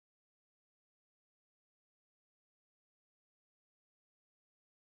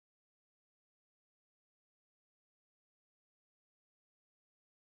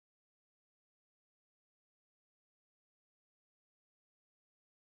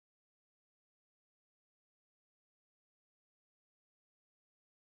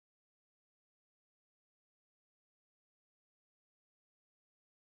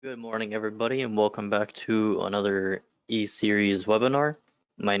Good morning, everybody, and welcome back to another E-Series webinar.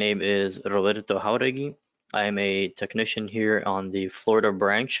 My name is Roberto Jauregui. I am a technician here on the Florida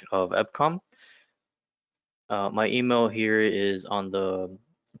branch of EPCOM. My email here is on the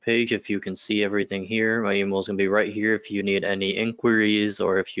page if you can see everything here. My email is going to be right here if you need any inquiries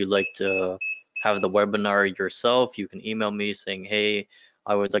or if you'd like to have the webinar yourself, you can email me saying, hey,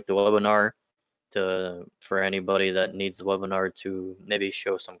 I would like the webinar for anybody that needs the webinar to maybe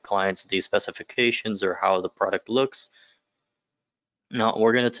show some clients the specifications or how the product looks. Now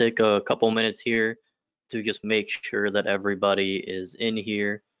we're going to take a couple minutes here to just make sure that everybody is in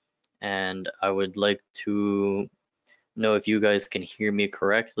here, and I would like to know if you guys can hear me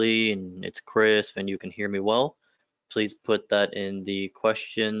correctly and it's crisp and you can hear me well. Please put that in the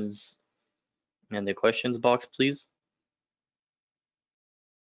questions box, please.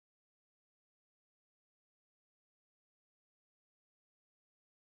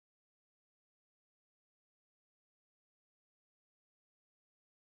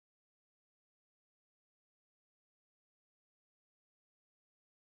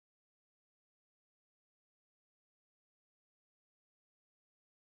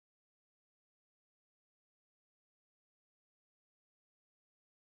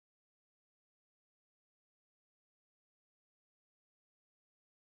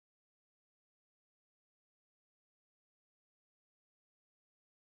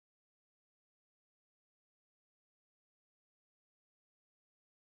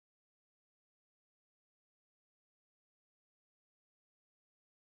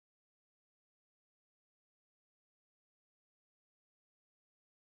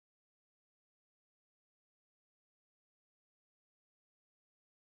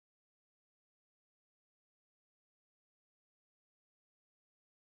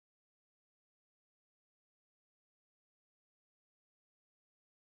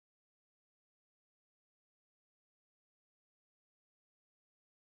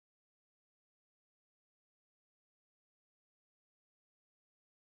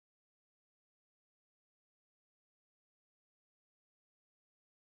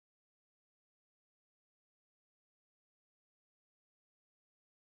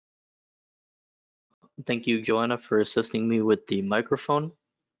 Thank you, Joanna, for assisting me with the microphone.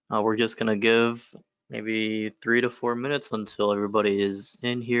 We're just gonna give maybe 3 to 4 minutes until everybody is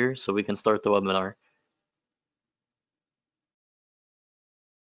in here so we can start the webinar.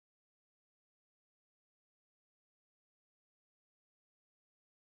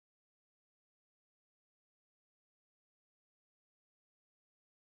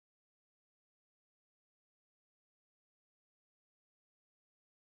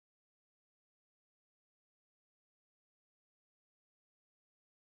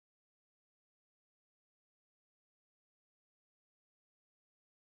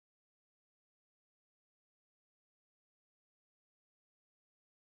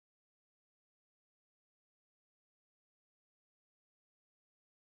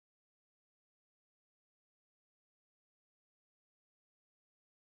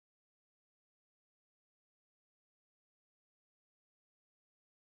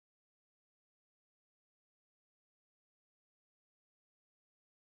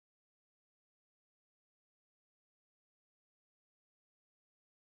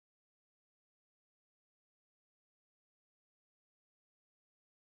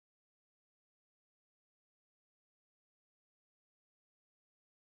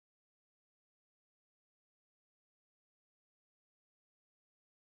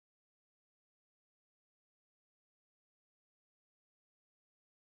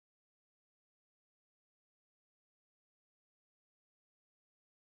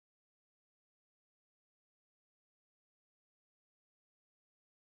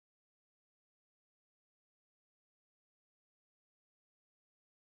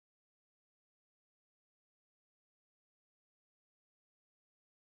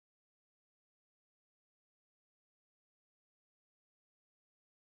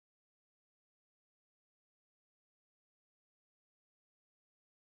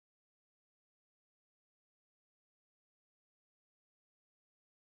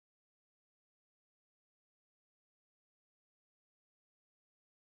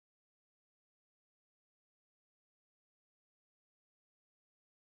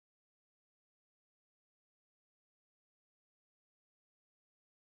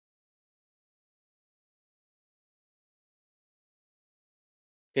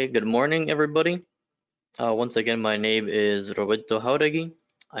 Okay, good morning, everybody. Once again, my name is Roberto Jauregui.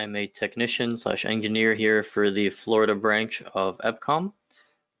 I'm a technician slash engineer here for the Florida branch of EPCOM.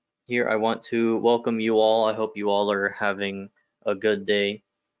 Here, I want to welcome you all. I hope you all are having a good day.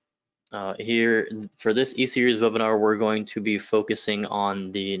 Here for this e-series webinar, we're going to be focusing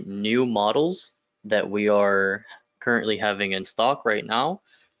on the new models that we are currently having in stock right now.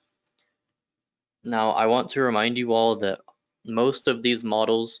 Now, I want to remind you all that most of these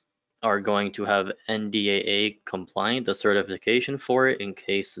models are going to have NDAA compliant, the certification for it, in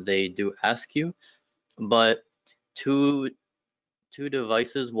case they do ask you. But two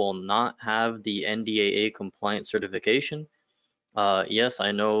devices will not have the NDAA compliant certification. Yes,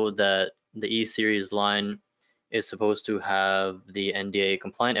 I know that the E-Series line is supposed to have the NDAA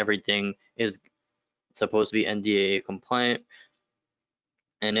compliant. Everything is supposed to be NDAA compliant,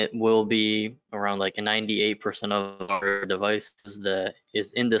 and it will be around like 98% of our devices that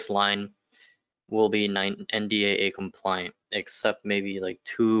is in this line will be NDAA compliant, except maybe like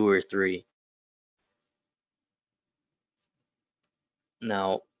 2 or 3.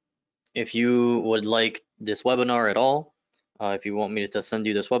 Now, if you would like this webinar at all, if you want me to send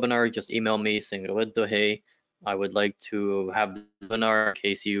you this webinar, just email me saying, Roberto, hey, I would like to have the webinar in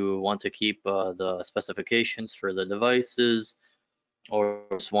case you want to keep the specifications for the devices, or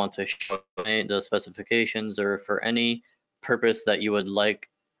just want to show the specifications, or for any purpose that you would like.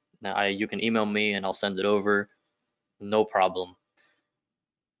 Now, you can email me and I'll send it over, no problem.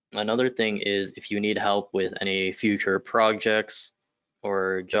 Another thing is if you need help with any future projects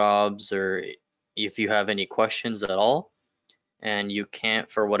or jobs, or if you have any questions at all and you can't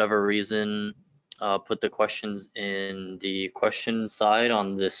for whatever reason put the questions in the question side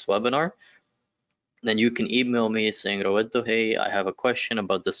on this webinar, then you can email me saying, Roberto, hey, I have a question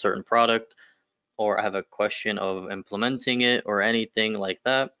about this certain product, or I have a question of implementing it, or anything like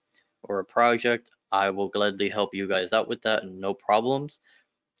that, or a project. I will gladly help you guys out with that, no problems.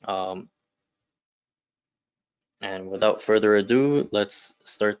 And without further ado, let's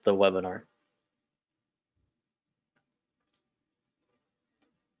start the webinar.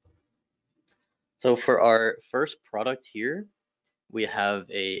 So for our first product here, we have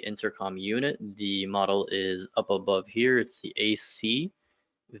a intercom unit. The model is up above here. It's the AC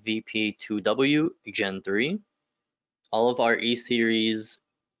VP2W Gen 3. All of our E-Series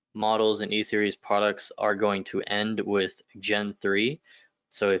models and E-Series products are going to end with Gen 3.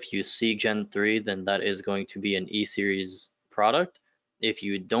 So if you see Gen 3, then that is going to be an E-Series product. If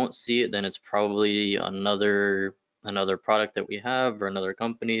you don't see it, then it's probably another product that we have or another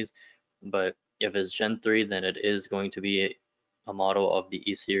company's. But if it's Gen 3, then it is going to be a model of the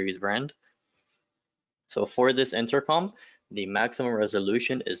E-Series brand. So for this intercom, the maximum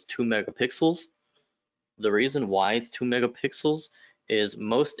resolution is 2 megapixels. The reason why it's 2 megapixels is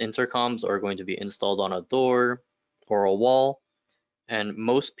most intercoms are going to be installed on a door or a wall, and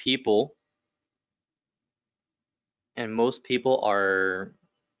most people are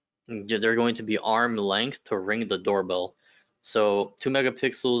they're going to be arm length to ring the doorbell. So 2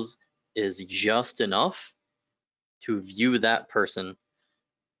 megapixels is just enough to view that person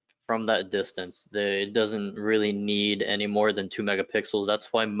from that distance. It doesn't really need any more than 2 megapixels.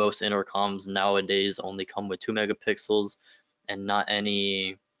 That's why most intercoms nowadays only come with 2 megapixels and not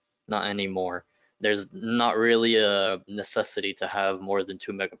any more. There's not really a necessity to have more than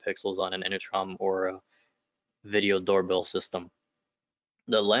 2 megapixels on an intercom or a video doorbell system.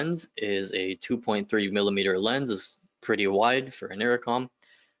 The lens is a 2.3 millimeter lens. It's pretty wide for an intercom,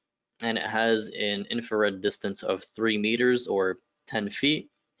 and it has an infrared distance of 3 meters or 10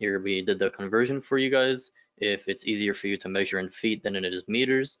 feet. Here we did the conversion for you guys, if it's easier for you to measure in feet than it is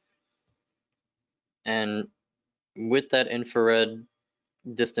meters. And with that infrared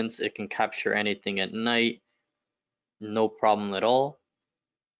distance, it can capture anything at night, no problem at all.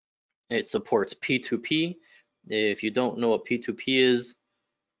 It supports P2P. If you don't know what P2P is,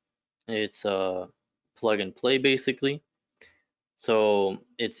 it's a plug and play basically. So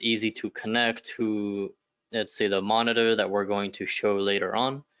it's easy to connect to, let's say, the monitor that we're going to show later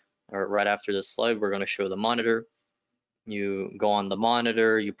on, or right after this slide, we're going to show the monitor. You go on the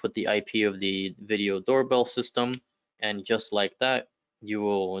monitor, you put the IP of the video doorbell system, and just like that,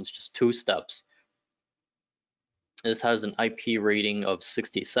 it's just 2 steps. This has an IP rating of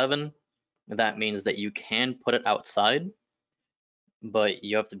 67. That means that you can put it outside, but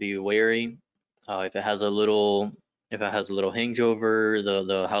you have to be wary. If it has a little hinge over,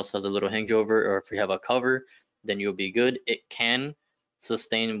 the house has a little hinge over, or if you have a cover, then you'll be good. It can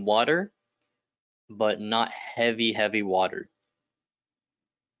sustain water, but not heavy water.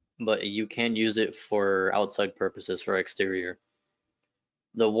 But you can use it for outside purposes, for exterior.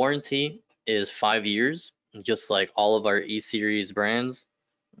 The warranty is 5 years, just like all of our E-Series brands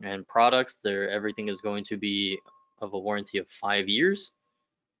and products. Everything is going to be of a warranty of 5 years.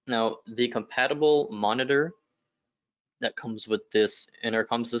 Now, the compatible monitor that comes with this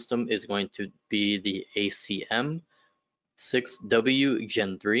intercom system is going to be the ACM 6W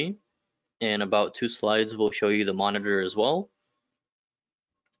Gen 3. In about 2 slides, we'll show you the monitor as well.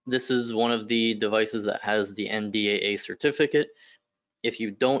 This is one of the devices that has the NDAA certificate. If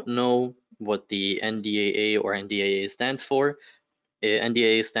you don't know what the NDAA or NDAA stands for,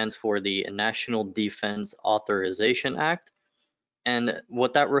 NDAA stands for the National Defense Authorization Act. And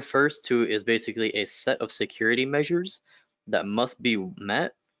what that refers to is basically a set of security measures that must be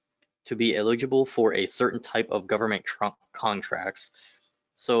met to be eligible for a certain type of government contracts.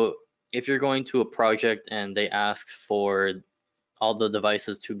 So if you're going to a project and they ask for all the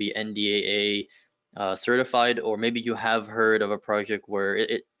devices to be NDAA certified, or maybe you have heard of a project where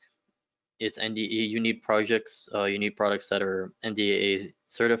it's NDAA, you need products that are NDAA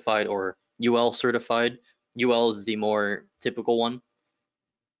certified or UL certified. UL is the more typical one,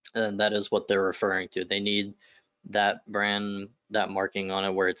 and that is what they're referring to. They need that brand, that marking on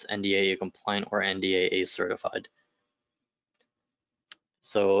it where it's NDAA compliant or NDAA certified.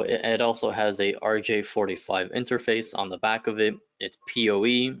 So it also has a RJ45 interface on the back of it. It's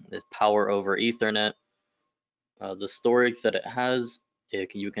PoE, it's power over Ethernet. The storage that it has,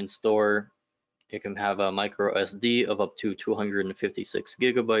 you can store, it can have a micro SD of up to 256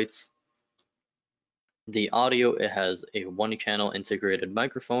 gigabytes. The audio, it has a 1-channel integrated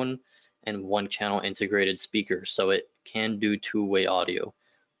microphone and 1-channel integrated speaker, so it can do 2-way audio.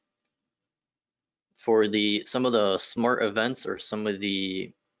 For some of the smart events or some of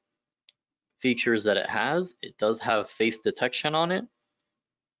the features that it does have face detection on it,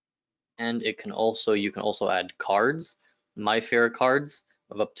 and you can also add cards, MyFair cards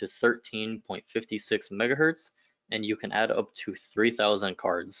of up to 13.56 megahertz, and you can add up to 3,000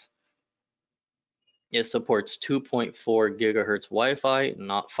 cards. It supports 2.4 gigahertz Wi-Fi,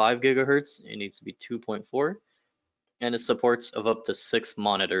 not 5 gigahertz. It needs to be 2.4, and it supports of up to 6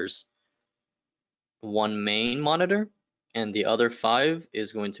 monitors. 1 main monitor, and the other 5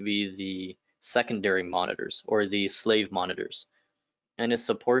 is going to be the secondary monitors or the slave monitors. And it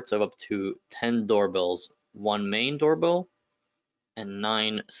supports of up to 10 doorbells, 1 main doorbell and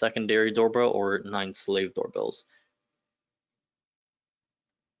 9 secondary doorbell or 9 slave doorbells.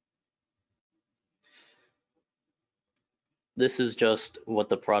 This is just what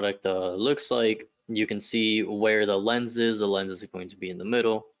the product looks like. You can see where the lens is. The lens is going to be in the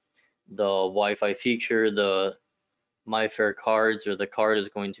middle. The Wi-Fi feature, the MyFair cards or the card is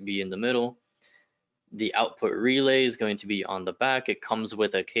going to be in the middle. The output relay is going to be on the back. It comes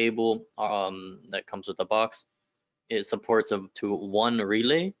with a cable that comes with the box. It supports up to 1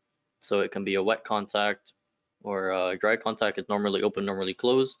 relay, so it can be a wet contact or a dry contact. It's normally open, normally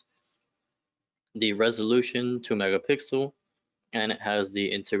closed. The resolution 2 megapixel, and it has the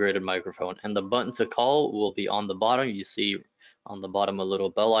integrated microphone. And the button to call will be on the bottom. You see on the bottom a little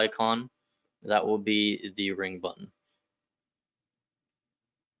bell icon. That will be the ring button.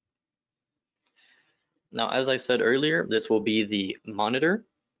 Now, as I said earlier, this will be the monitor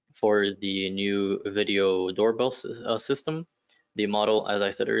for the new video doorbell system. The model, as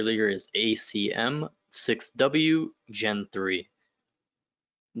I said earlier, is ACM 6W Gen 3.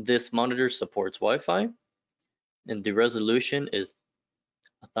 This monitor supports Wi-Fi, and the resolution is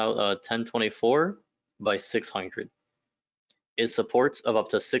 1024 by 600. It supports of up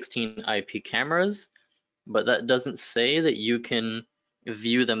to 16 IP cameras, but that doesn't say that you can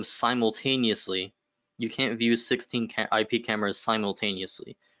view them simultaneously. You can't view 16 IP cameras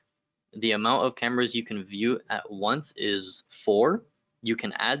simultaneously. The amount of cameras you can view at once is 4. You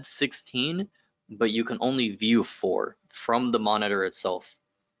can add 16, but you can only view 4 from the monitor itself.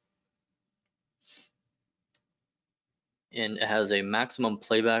 And it has a maximum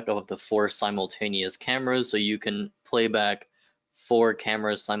playback of up to 4 simultaneous cameras, so you can play back 4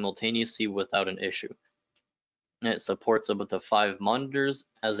 cameras simultaneously without an issue. And it supports up to 5 monitors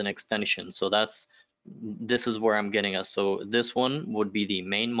as an extension. So this is where I'm getting at. So this one would be the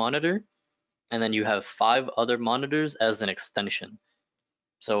main monitor, and then you have 5 other monitors as an extension.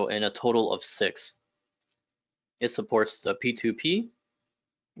 So in a total of 6. It supports the P2P,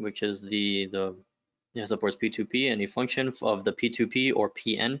 which is it supports P2P, any function of the P2P or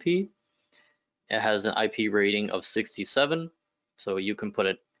PNP. It has an IP rating of 67, so you can put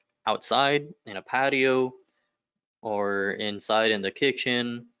it outside in a patio or inside in the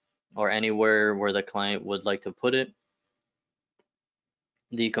kitchen or anywhere where the client would like to put it.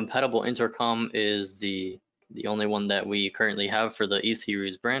 The compatible intercom is the only one that we currently have for the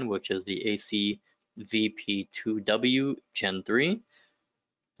E-Series brand, which is the ACVP2W Gen 3.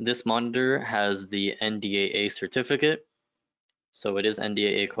 This monitor has the NDAA certificate, so it is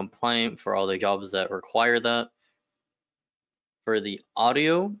NDAA compliant for all the jobs that require that. For the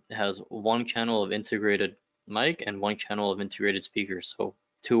audio, it has one channel of integrated mic and one channel of integrated speakers, so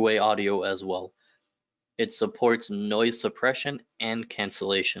two-way audio as well. It supports noise suppression and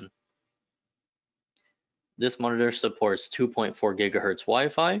cancellation. This monitor supports 2.4 gigahertz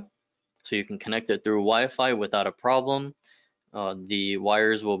Wi-Fi, so you can connect it through Wi-Fi without a problem. The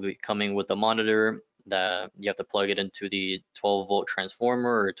wires will be coming with the monitor that you have to plug it into the 12-volt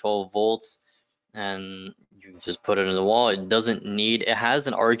transformer or 12 volts, and you just put it in the wall. It has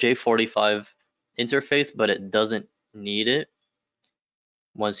an RJ45 interface, but it doesn't need it.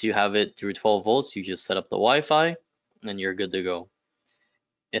 Once you have it through 12 volts, you just set up the Wi-Fi and you're good to go.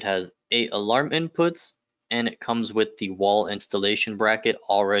 It has 8 alarm inputs, and it comes with the wall installation bracket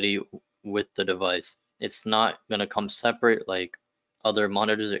already with the device. It's not gonna come separate like other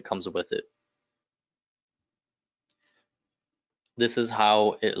monitors, it comes with it. This is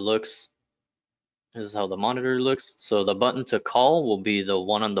how it looks. This is how the monitor looks. So the button to call will be the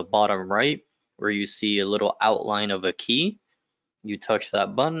one on the bottom right, where you see a little outline of a key. You touch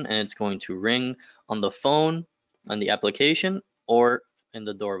that button and it's going to ring on the phone, on the application, or in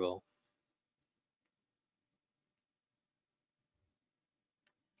the doorbell.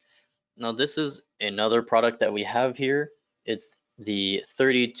 Now this is another product that we have here. It's the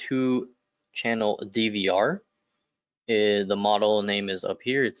 32 channel DVR. The model name is up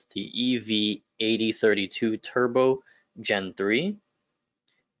here. It's the EV8032 Turbo Gen 3.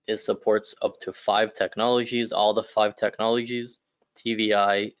 It supports up to 5 technologies, all the 5 technologies: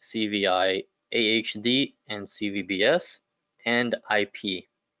 TVI, CVI, AHD, and CVBS, and IP.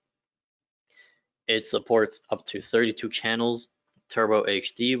 It supports up to 32 channels Turbo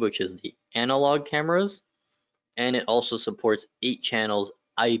HD, which is the analog cameras, and it also supports 8 channels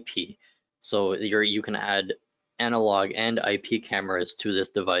IP. So you can add analog and IP cameras to this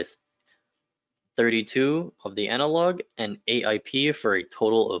device. 32 of the analog and 8 IP for a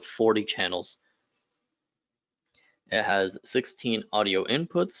total of 40 channels. It has 16 audio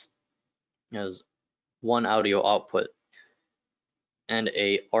inputs, it has 1 audio output, and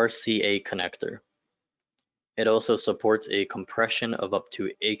a RCA connector. It also supports a compression of up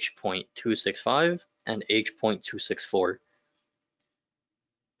to H.265 and H.264.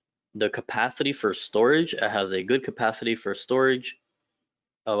 The capacity for storage, it has a good capacity for storage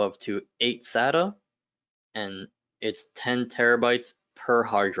of up to 8 SATA, and it's 10 terabytes per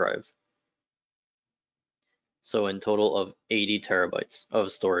hard drive. So in total of 80 terabytes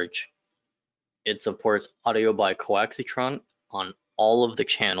of storage. It supports audio by coaxitron on all of the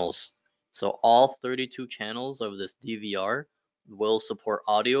channels. So all 32 channels of this DVR will support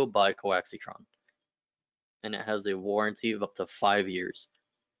audio by coaxitron. And it has a warranty of up to 5 years.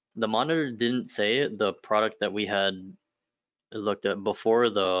 The monitor didn't say it, the product that we had looked at before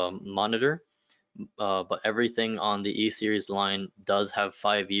the monitor, but everything on the E-Series line does have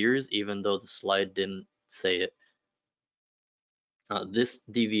 5 years, even though the slide didn't say it. This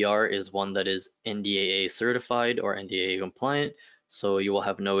DVR is one that is NDAA certified or NDAA compliant, so you will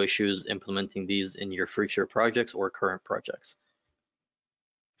have no issues implementing these in your future projects or current projects.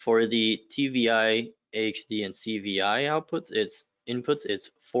 For the TVI, HD, and CVI outputs, it's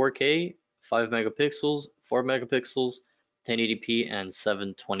 4K, 5 megapixels, 4 megapixels, 1080p, and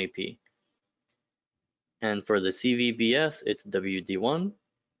 720p. And for the CVBS, it's WD1.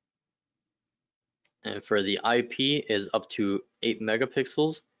 And for the IP is up to 8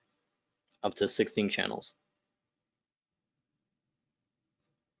 megapixels, up to 16 channels.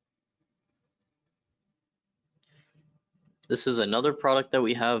 This is another product that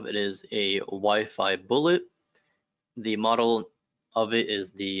we have. It is a Wi-Fi bullet. The model of it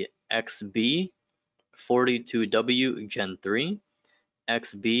is the XB42W Gen 3.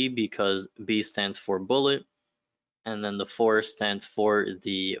 XB because B stands for bullet, and then the 4 stands for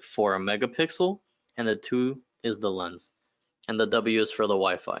the 4 megapixel, and the 2 is the lens, and the W is for the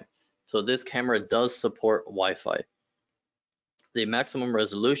Wi-Fi. So this camera does support Wi-Fi. The maximum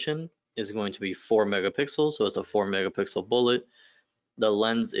resolution is going to be 4 megapixels, so it's a 4 megapixel bullet. The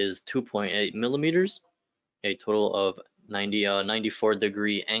lens is 2.8 millimeters, a total of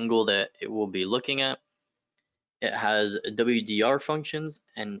 94-degree angle that it will be looking at. It has WDR functions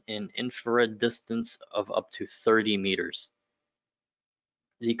and an infrared distance of up to 30 meters.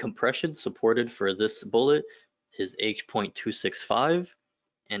 The compression supported for this bullet is H.265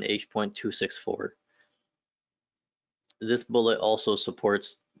 and H.264. This bullet also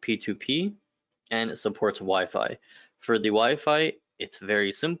supports P2P and it supports Wi-Fi. For the Wi-Fi, it's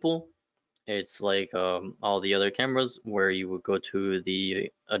very simple. It's like all the other cameras where you would go to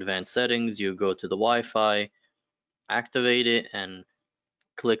the advanced settings, you go to the Wi-Fi, activate it, and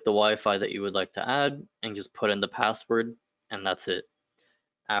click the Wi-Fi that you would like to add, and just put in the password, and that's it.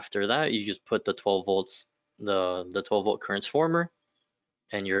 After that, you just put the 12 volts, the 12 volt current transformer,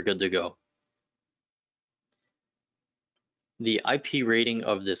 and you're good to go. The IP rating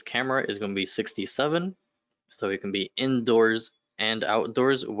of this camera is going to be 67, so it can be indoors and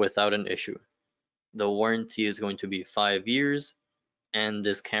outdoors without an issue. The warranty is going to be 5 years, and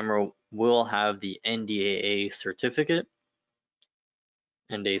this camera will have the NDAA certificate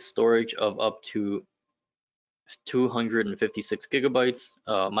and a storage of up to 256 gigabytes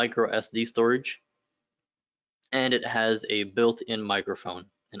micro SD storage, and it has a built-in microphone,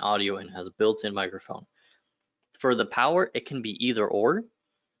 an audio in has built-in microphone. For the power, it can be either or.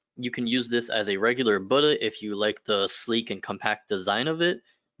 You can use this as a regular bullet if you like the sleek and compact design of it.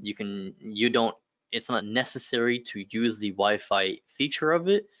 It's not necessary to use the Wi-Fi feature of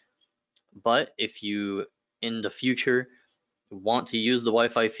it, but if you in the future want to use the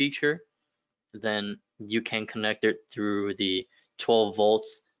Wi-Fi feature, then you can connect it through the 12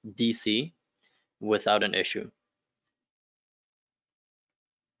 volts DC without an issue.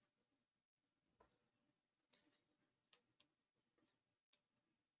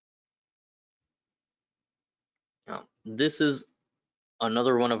 Now, this is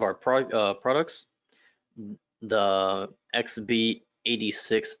another one of our products, the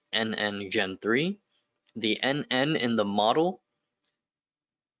XB86NN Gen 3. The NN in the model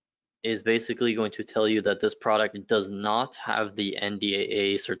is basically going to tell you that this product does not have the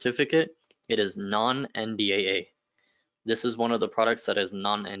NDAA certificate. It is non-NDAA. This is one of the products that is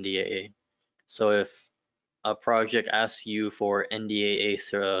non-NDAA. So if a project asks you for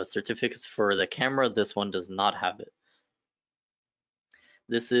NDAA certificates for the camera, this one does not have it.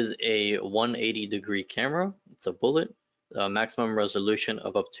 This is a 180-degree camera. It's a bullet, a maximum resolution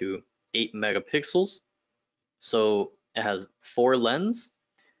of up to 8 megapixels. So it has 4 lenses.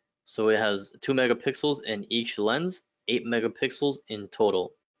 So it has 2 megapixels in each lens, 8 megapixels in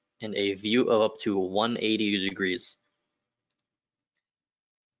total, and a view of up to 180 degrees.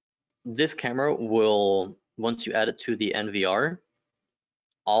 This camera will, once you add it to the NVR,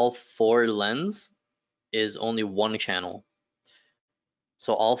 all 4 lenses is only 1 channel.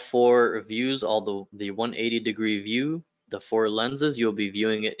 So all 4 views, all the 180-degree view, the 4 lenses, you'll be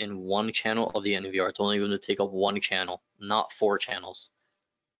viewing it in 1 channel of the NVR. It's only going to take up 1 channel, not 4 channels.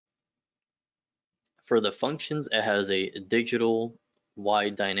 For the functions, it has a digital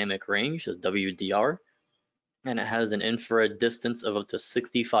wide dynamic range, a WDR, and it has an infrared distance of up to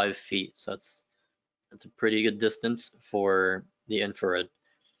 65 feet. So that's a pretty good distance for the infrared.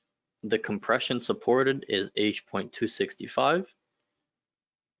 The compression supported is H.265.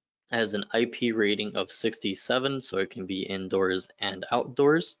 It has an IP rating of 67, so it can be indoors and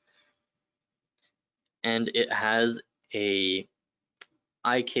outdoors. And it has a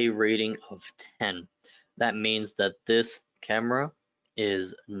IK rating of 10. That means that this camera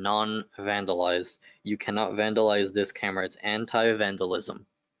is non-vandalized. You cannot vandalize this camera. It's anti-vandalism.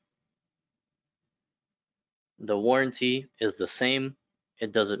 The warranty is the same.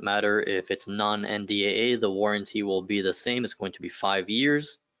 It doesn't matter if it's non-NDAA, the warranty will be the same. It's going to be 5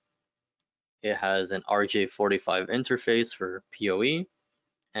 years. It has an RJ45 interface for PoE,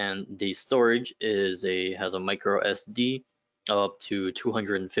 and the storage has a micro SD up to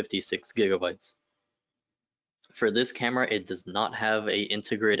 256 gigabytes. For this camera, it does not have a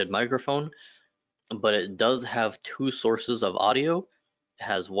integrated microphone, but it does have 2 sources of audio. It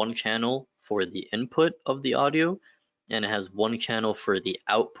has 1 channel for the input of the audio, and it has 1 channel for the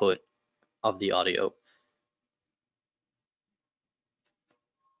output of the audio.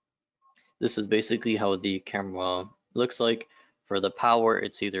 This is basically how the camera looks like. For the power,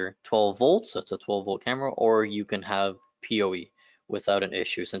 it's either 12 volts, that's a 12 volt camera, or you can have PoE without an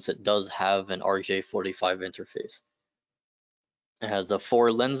issue, since it does have an RJ45 interface. It has the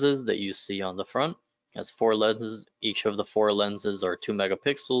 4 lenses that you see on the front. It has 4 lenses. Each of the 4 lenses are 2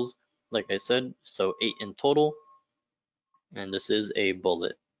 megapixels, like I said, so 8 in total. And this is a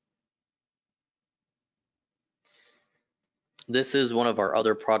bullet. This is one of our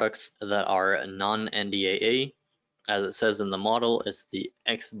other products that are non-NDAA. As it says in the model, it's the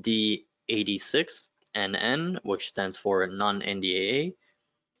XD86NN, which stands for non-NDAA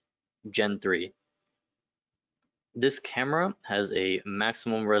Gen 3. This camera has a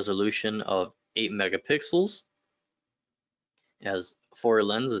maximum resolution of 8 megapixels. It has 4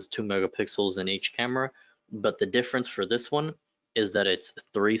 lenses, 2 megapixels in each camera, but the difference for this one is that it's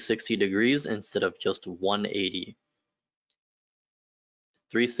 360 degrees instead of just 180.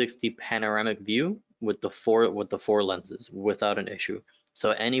 360 panoramic view with the four lenses without an issue.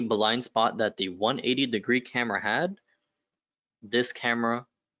 So any blind spot that the 180-degree camera had, this camera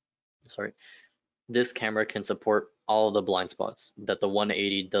can support all the blind spots that the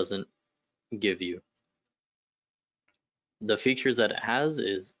 180 doesn't give you. The features that it has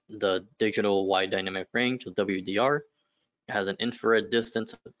is the digital wide dynamic range, WDR. It has an infrared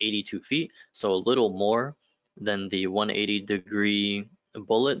distance of 82 feet, so a little more than the 180-degree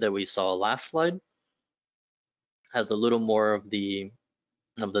bullet that we saw last slide. Has a little more of the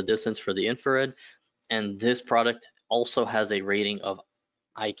distance for the infrared, and this product also has a rating of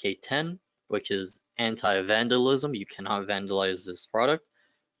IK10, which is anti-vandalism. You cannot vandalize this product,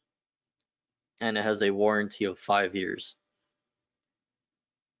 and it has a warranty of 5 years.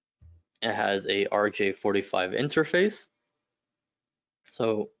 It has a RJ45 interface,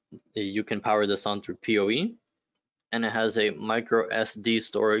 so you can power this on through PoE, and it has a micro SD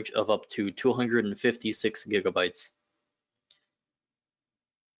storage of up to 256 gigabytes.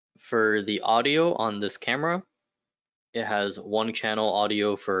 For the audio on this camera, it has 1-channel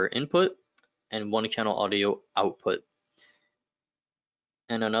audio for input and 1-channel audio output.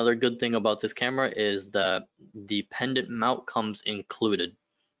 And another good thing about this camera is that the pendant mount comes included.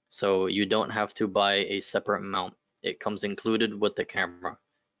 So you don't have to buy a separate mount. It comes included with the camera.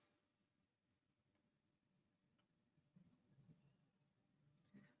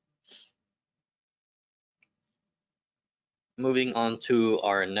 Moving on to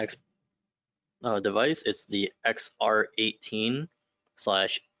our next device, it's the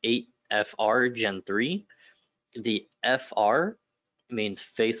XR18/8FR Gen 3. The FR means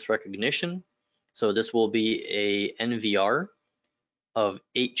face recognition. So this will be a NVR of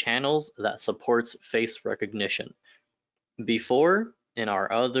 8 channels that supports face recognition. Before, in our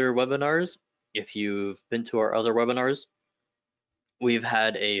other webinars, if you've been to our other webinars, we've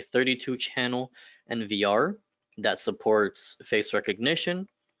had a 32-channel NVR that supports face recognition,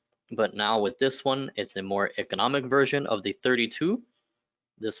 but now with this one, it's a more economic version of the 32.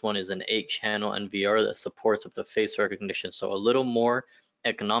 This one is an 8-channel NVR that supports with the face recognition, so a little more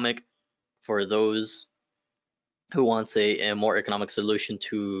economic for those who wants a more economic solution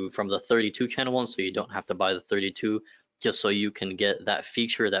from the 32-channel one, so you don't have to buy the 32, just so you can get that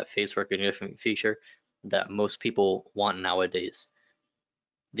feature, that face recognition feature that most people want nowadays.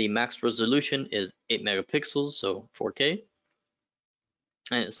 The max resolution is 8 megapixels, so 4K,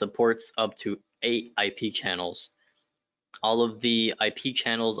 and it supports up to 8 IP channels. All of the IP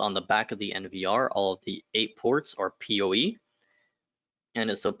channels on the back of the NVR, all of the 8 ports are PoE, and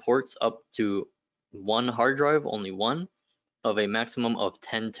it supports up to 1 hard drive, only one, of a maximum of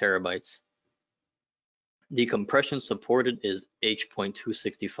 10 terabytes. The compression supported is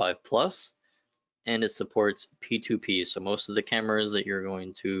H.265 plus, and it supports P2P. So most of the cameras that you're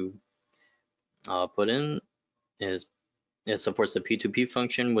going to put in it supports the P2P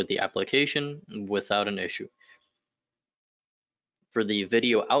function with the application without an issue. For the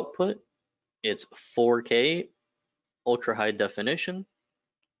video output, it's 4K ultra high definition,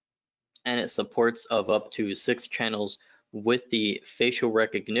 and it supports of up to 6 channels with the facial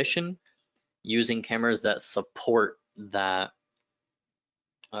recognition using cameras that support that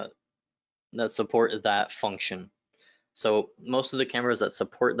function. So most of the cameras that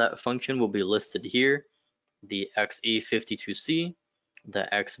support that function will be listed here: the XE52C, the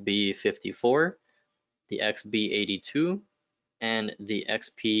XB54, the XB82, and the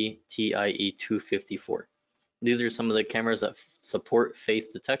XP-TIE254. These are some of the cameras that support face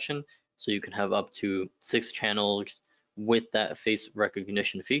detection, so you can have up to 6 channels with that face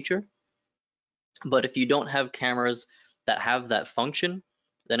recognition feature. But if you don't have cameras that have that function,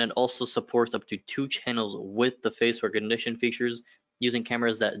 then it also supports up to 2 channels with the face recognition features using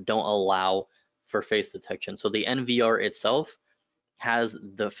cameras that don't allow for face detection. So the NVR itself has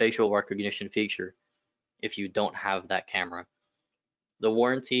the facial recognition feature if you don't have that camera. The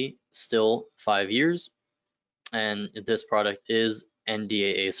warranty still 5 years, and this product is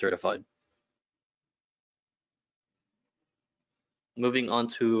NDAA certified. Moving on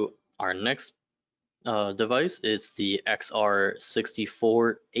to our next device, it's the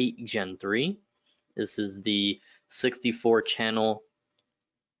XR64 Gen 3. This is the 64-channel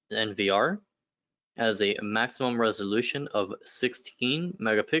NVR. Has a maximum resolution of 16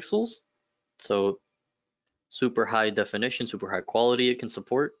 megapixels, so super high definition, super high quality it can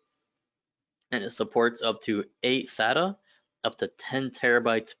support, and it supports up to 8 SATA, up to 10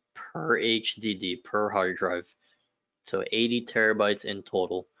 terabytes per HDD, per hard drive, so 80 terabytes in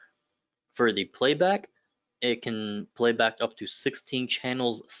total. For the playback, it can play back up to 16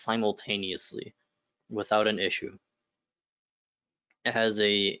 channels simultaneously without an issue. It has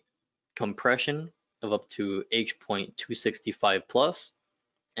a compression of up to H.265 plus,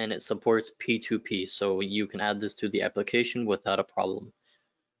 and it supports P2P, so you can add this to the application without a problem.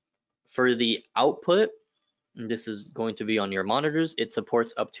 For the output, and this is going to be on your monitors. It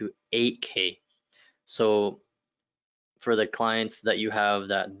supports up to 8K. So for the clients that you have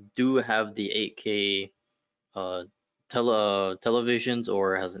that do have the 8K televisions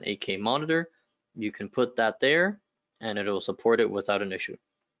or has an 8K monitor, you can put that there and it'll support it without an issue.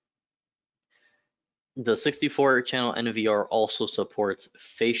 The 64 channel NVR also supports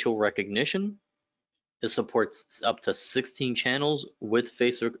facial recognition. It supports up to 16 channels with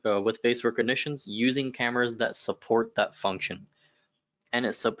face recognitions using cameras that support that function. And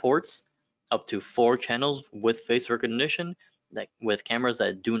it supports up to 4 channels with face recognition with cameras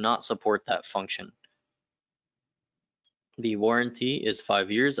that do not support that function. The warranty is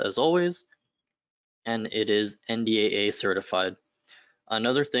 5 years as always, and it is NDAA certified.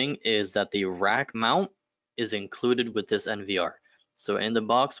 Another thing is that the rack mount is included with this NVR. So in the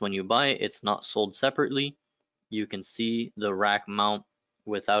box, when you buy it, it's not sold separately. You can see the rack mount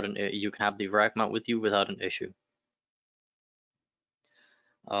you can have the rack mount with you without an issue.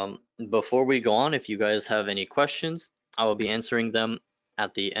 Before we go on, if you guys have any questions, I will be answering them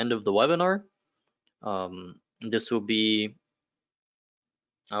at the end of the webinar. I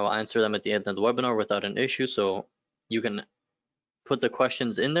will answer them at the end of the webinar without an issue. So you can put the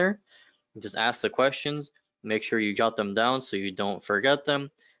questions in there, just ask the questions, make sure you jot them down so you don't forget them,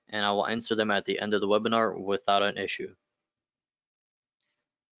 and I will answer them at the end of the webinar without an issue.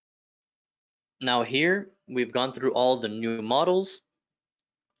 Now here, we've gone through all the new models.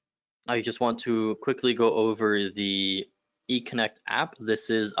 I just want to quickly go over the eConnect app.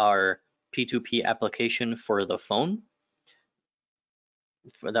 This is our P2P application for the phone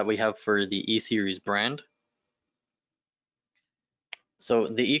that we have for the E-Series brand. So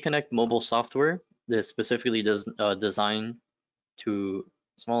the eConnect mobile software is specifically designed to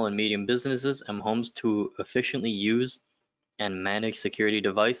small and medium businesses and homes to efficiently use and manage security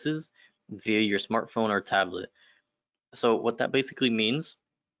devices via your smartphone or tablet. So what that basically means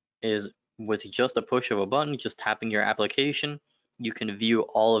is with just a push of a button, just tapping your application, you can view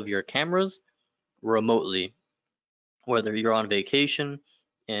all of your cameras remotely. Whether you're on vacation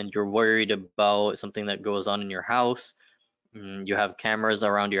and you're worried about something that goes on in your house, you have cameras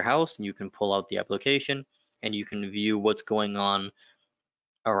around your house, and you can pull out the application and you can view what's going on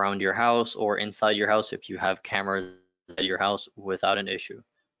around your house or inside your house if you have cameras at your house without an issue.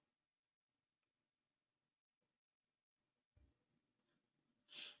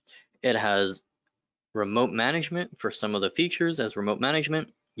 It has remote management for some of the features. As remote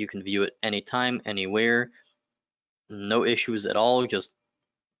management, you can view it anytime, anywhere, no issues at all. Just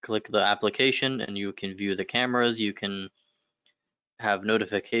click the application and you can view the cameras. You can have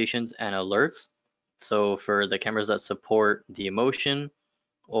notifications and alerts. So for the cameras that support the emotion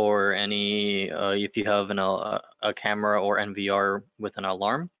or if you have a camera or NVR with an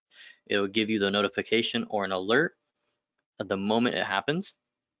alarm, it will give you the notification or an alert at the moment it happens.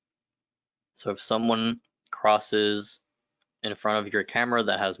 So if someone crosses in front of your camera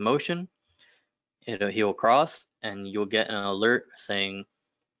that has motion, he will cross and you'll get an alert saying,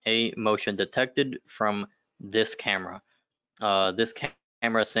 hey, motion detected from this camera. This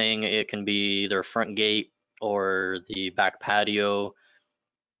camera saying it can be either front gate or the back patio,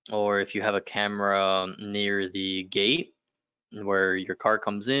 or if you have a camera near the gate where your car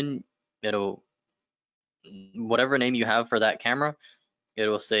comes in, whatever name you have for that camera, it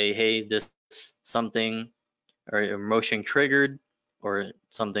will say, hey, this something or motion triggered or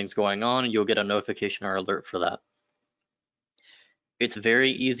something's going on, you'll get a notification or alert for that. It's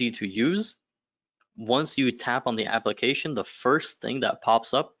very easy to use. Once you tap on the application, the first thing that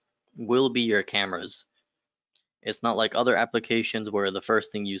pops up will be your cameras. It's not like other applications where the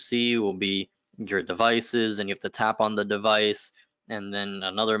first thing you see will be your devices and you have to tap on the device and then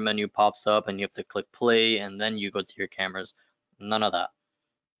another menu pops up and you have to click play and then you go to your cameras. None of that.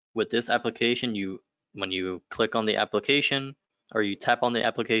 With this application, when you click on the application or you tap on the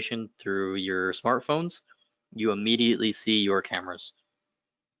application through your smartphones, you immediately see your cameras.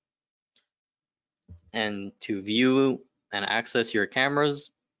 And to view and access your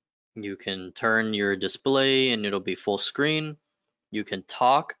cameras, you can turn your display and it'll be full screen. You can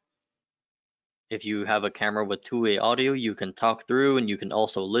talk. If you have a camera with two-way audio, you can talk through and you can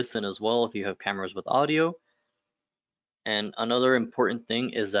also listen as well if you have cameras with audio. And another important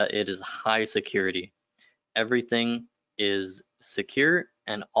thing is that it is high security. Everything is secure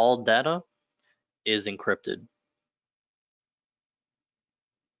and all data is encrypted.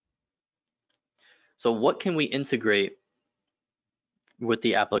 So what can we integrate with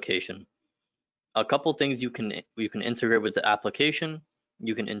the application? A couple things you can integrate with the application.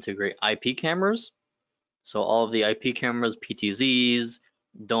 You can integrate IP cameras. So all of the IP cameras, PTZs,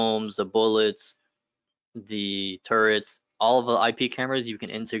 domes, the bullets, the turrets, all of the IP cameras you can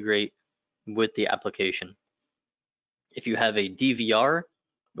integrate with the application. If you have a DVR,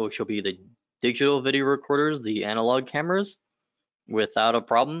 which will be the digital video recorders, the analog cameras, without a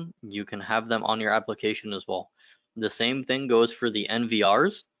problem, you can have them on your application as well. The same thing goes for the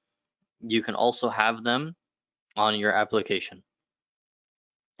NVRs. You can also have them on your application.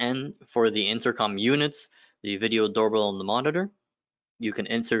 And for the intercom units, the video doorbell and the monitor, you can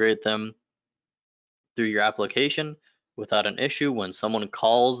integrate them through your application without an issue. When someone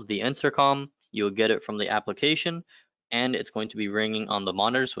calls the intercom, you'll get it from the application, and it's going to be ringing on the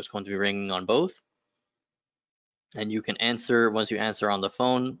monitor, so it's going to be ringing on both. And you can answer, once you answer on the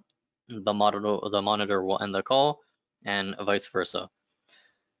phone, the monitor will end the call, and vice versa.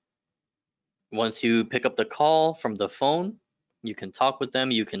 Once you pick up the call from the phone, you can talk with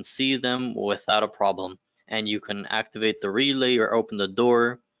them, you can see them without a problem, and you can activate the relay or open the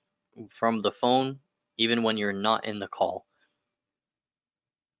door from the phone even when you're not in the call.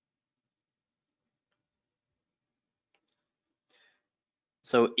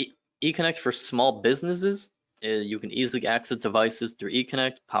 So eConnect for small businesses, you can easily access devices through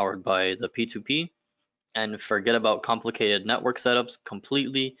eConnect powered by the P2P, and forget about complicated network setups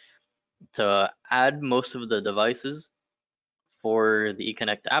completely. To add most of the devices for the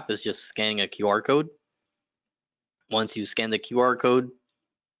eConnect app is just scanning a QR code. Once you scan the QR code,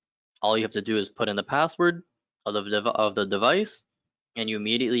 all you have to do is put in the password of the device, and you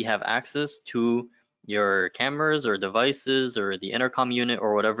immediately have access to your cameras or devices or the intercom unit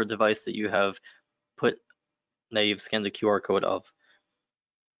or whatever device that you have that you've scanned the QR code of.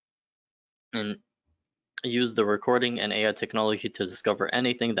 And use the recording and AI technology to discover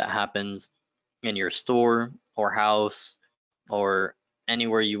anything that happens in your store or house or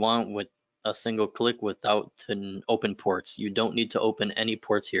anywhere you want with a single click without to open ports. You don't need to open any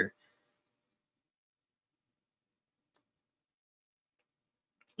ports here.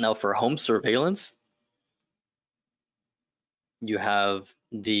 Now for home surveillance, you have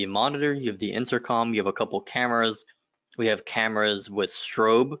the monitor, you have the intercom, you have a couple cameras. We have cameras with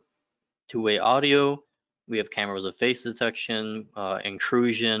strobe, two-way audio. We have cameras with face detection,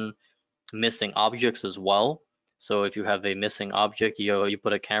 intrusion, missing objects as well. So if you have a missing object, you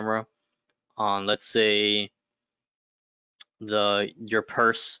put a camera on, let's say, your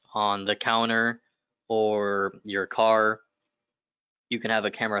purse on the counter or your car, you can have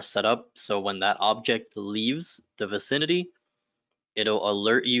a camera set up so when that object leaves the vicinity, it'll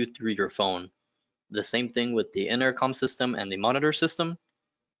alert you through your phone. The same thing with the intercom system and the monitor system.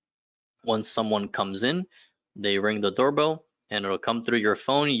 Once someone comes in, they ring the doorbell and it'll come through your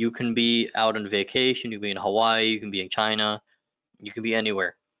phone. You can be out on vacation, you can be in Hawaii, you can be in China, you can be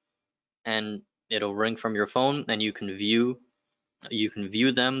anywhere. And it'll ring from your phone and you can view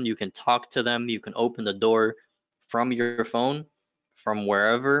them, you can talk to them, you can open the door from your phone, from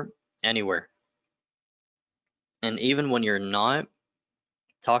wherever, anywhere. And even when you're not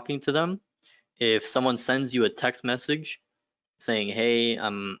talking to them, if someone sends you a text message saying, hey,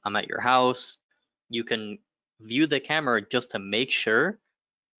 I'm at your house, you can view the camera just to make sure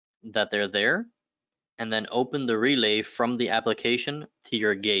that they're there, and then open the relay from the application to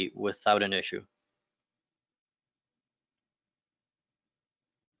your gate without an issue.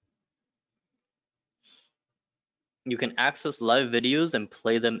 You can access live videos and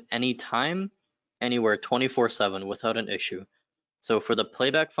play them anytime, anywhere, 24/7 without an issue. So for the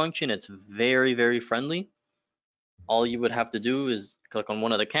playback function, it's very, very friendly. All you would have to do is click on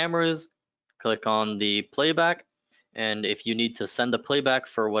one of the cameras, click on the playback, and if you need to send the playback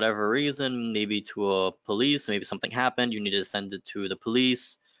for whatever reason, maybe to a police, maybe something happened, you need to send it to the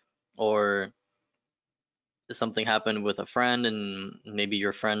police, or something happened with a friend and maybe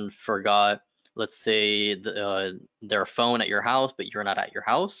your friend forgot, let's say, their phone at your house, but you're not at your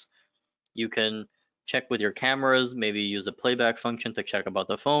house, you can check with your cameras, maybe use a playback function to check about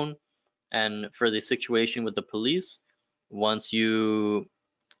the phone. And for the situation with the police, once you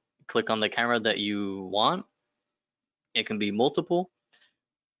click on the camera that you want, it can be multiple.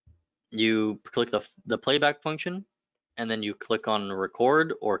 You click the playback function and then you click on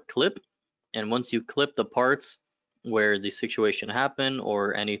record or clip. And once you clip the parts where the situation happened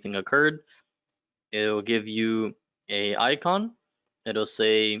or anything occurred, it'll give you a icon. It'll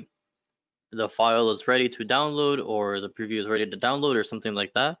say the file is ready to download or the preview is ready to download or something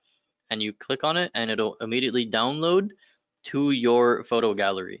like that. And you click on it and it'll immediately download to your photo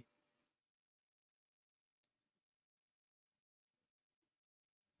gallery.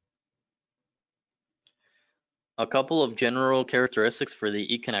 A couple of general characteristics for the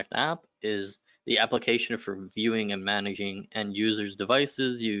eConnect app is the application for viewing and managing end users'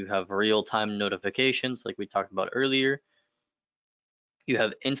 devices. You have real-time notifications, like we talked about earlier. You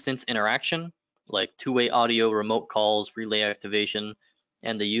have instance interaction, like two-way audio, remote calls, relay activation,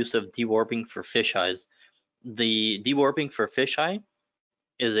 and the use of dewarping for fisheyes. The dewarping for fisheye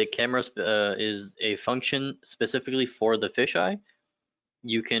is a function specifically for the fisheye.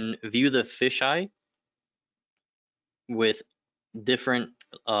 You can view the fisheye with different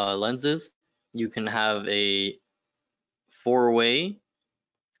lenses. You can have a four-way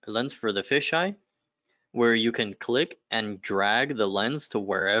lens for the fisheye, where you can click and drag the lens to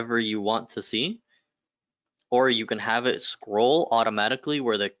wherever you want to see, or you can have it scroll automatically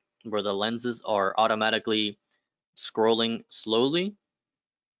where the lenses are automatically scrolling slowly.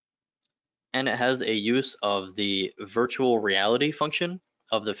 And it has a use of the virtual reality function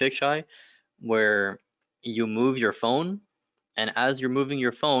of the fisheye, where you move your phone, and as you're moving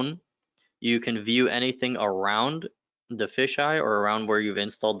your phone, you can view anything around the fisheye or around where you've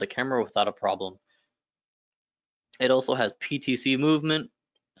installed the camera without a problem. It also has PTC movement,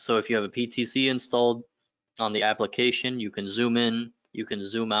 so if you have a PTC installed on the application, you can zoom in, you can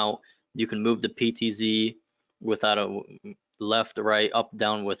zoom out, you can move the PTZ without a left, right, up,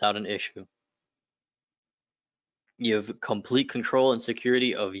 down without an issue. You have complete control and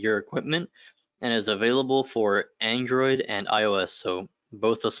security of your equipment, and is available for Android and iOS, so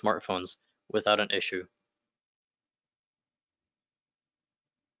both the smartphones without an issue.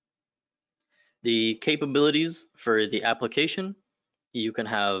 The capabilities for the application, you can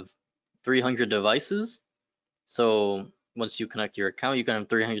have 300 devices. So once you connect your account, you can have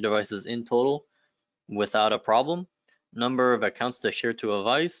 300 devices in total without a problem. Number of accounts to share to a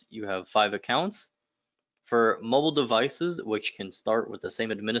device, you have 5 accounts. For mobile devices, which can start with the same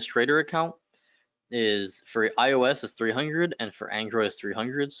administrator account, is for iOS is 300 and for Android is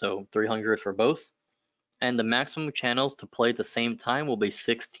 300, so 300 for both. And the maximum channels to play at the same time will be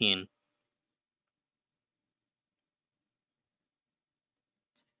 16.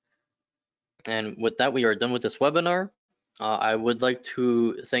 And with that, we are done with this webinar. I would like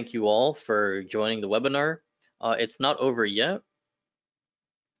to thank you all for joining the webinar. It's not over yet.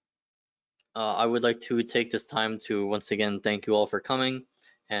 I would like to take this time to once again thank you all for coming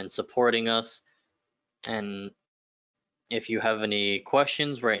and supporting us. And if you have any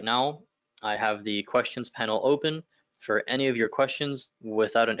questions right now, I have the questions panel open for any of your questions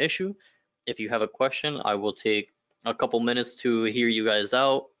without an issue. If you have a question, I will take a couple minutes to hear you guys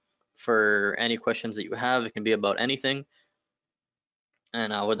out for any questions that you have. It can be about anything.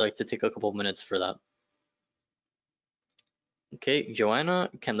 And I would like to take a couple minutes for that. Okay, Joanna,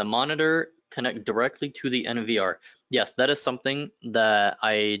 can the monitor connect directly to the NVR? Yes, that is something that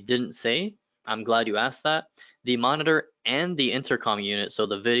I didn't say. I'm glad you asked that. The monitor and the intercom unit, so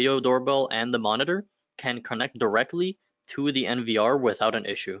the video doorbell and the monitor, can connect directly to the NVR without an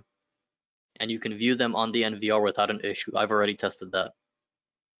issue. And you can view them on the NVR without an issue. I've already tested that.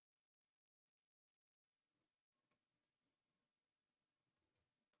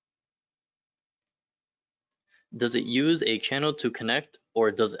 Does it use a channel to connect,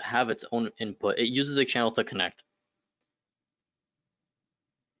 or does it have its own input? It uses a channel to connect.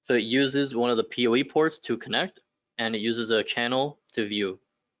 So it uses one of the PoE ports to connect, and it uses a channel to view.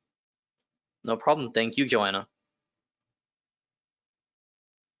 No problem. Thank you, Joanna.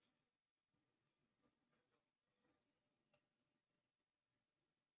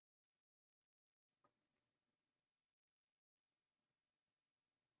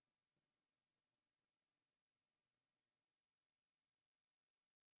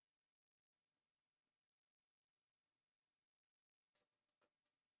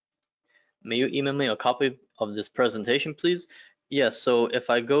 May you email me a copy of this presentation, please? Yes, so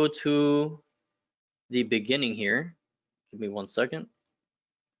if I go to the beginning here, give me 1 second.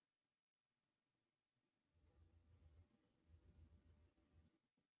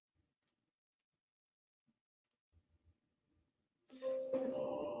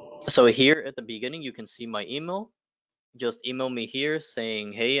 So here at the beginning, you can see my email. Just email me here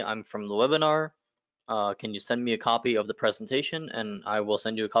saying, hey, I'm from the webinar. Can you send me a copy of the presentation? And I will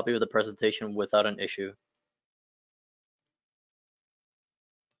send you a copy of the presentation without an issue.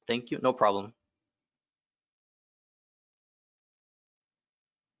 Thank you, no problem.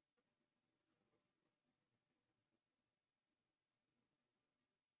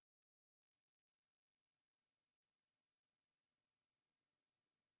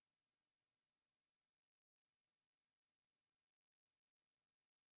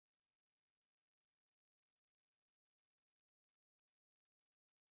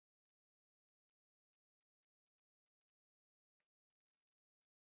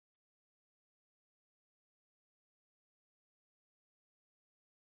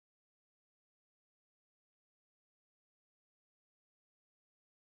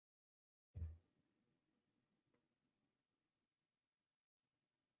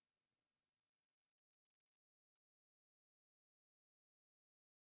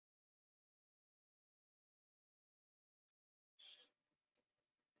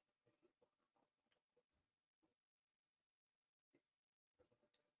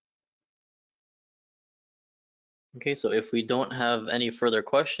 Okay, so if we don't have any further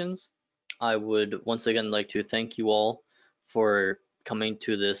questions, I would once again like to thank you all for coming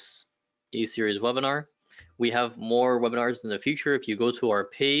to this e-series webinar. We have more webinars in the future. If you go to our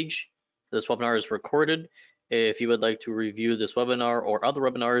page, this webinar is recorded. If you would like to review this webinar or other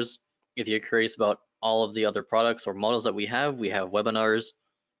webinars, if you're curious about all of the other products or models that we have webinars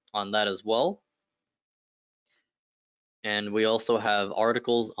on that as well. And we also have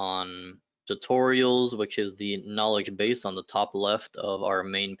articles on tutorials, which is the knowledge base on the top left of our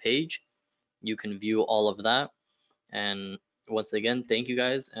main page. You can view all of that. And once again, thank you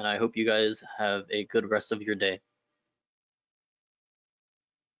guys, and I hope you guys have a good rest of your day.